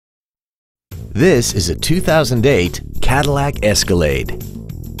This is a 2008 Cadillac Escalade.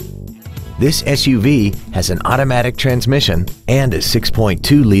 This SUV has an automatic transmission and a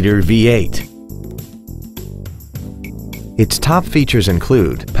 6.2-liter V8. Its top features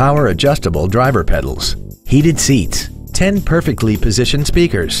include power adjustable driver pedals, heated seats, 10 perfectly positioned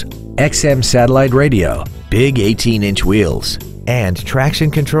speakers, XM satellite radio, big 18-inch wheels, and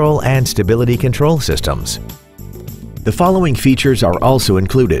traction control and stability control systems. The following features are also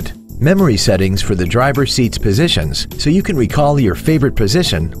included: memory settings for the driver's seat's positions so you can recall your favorite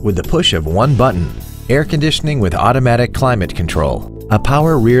position with the push of one button, air conditioning with automatic climate control, a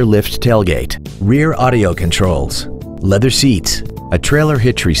power rear lift tailgate, rear audio controls, leather seats, a trailer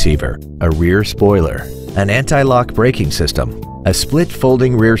hitch receiver, a rear spoiler, an anti-lock braking system, a split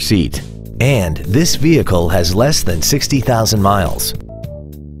folding rear seat, and this vehicle has less than 60,000 miles.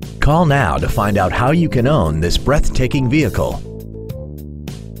 Call now to find out how you can own this breathtaking vehicle.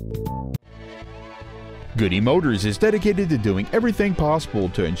 Goode Motors is dedicated to doing everything possible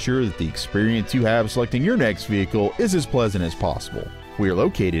to ensure that the experience you have selecting your next vehicle is as pleasant as possible. We are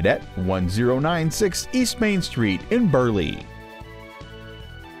located at 1096 East Main Street in Burley.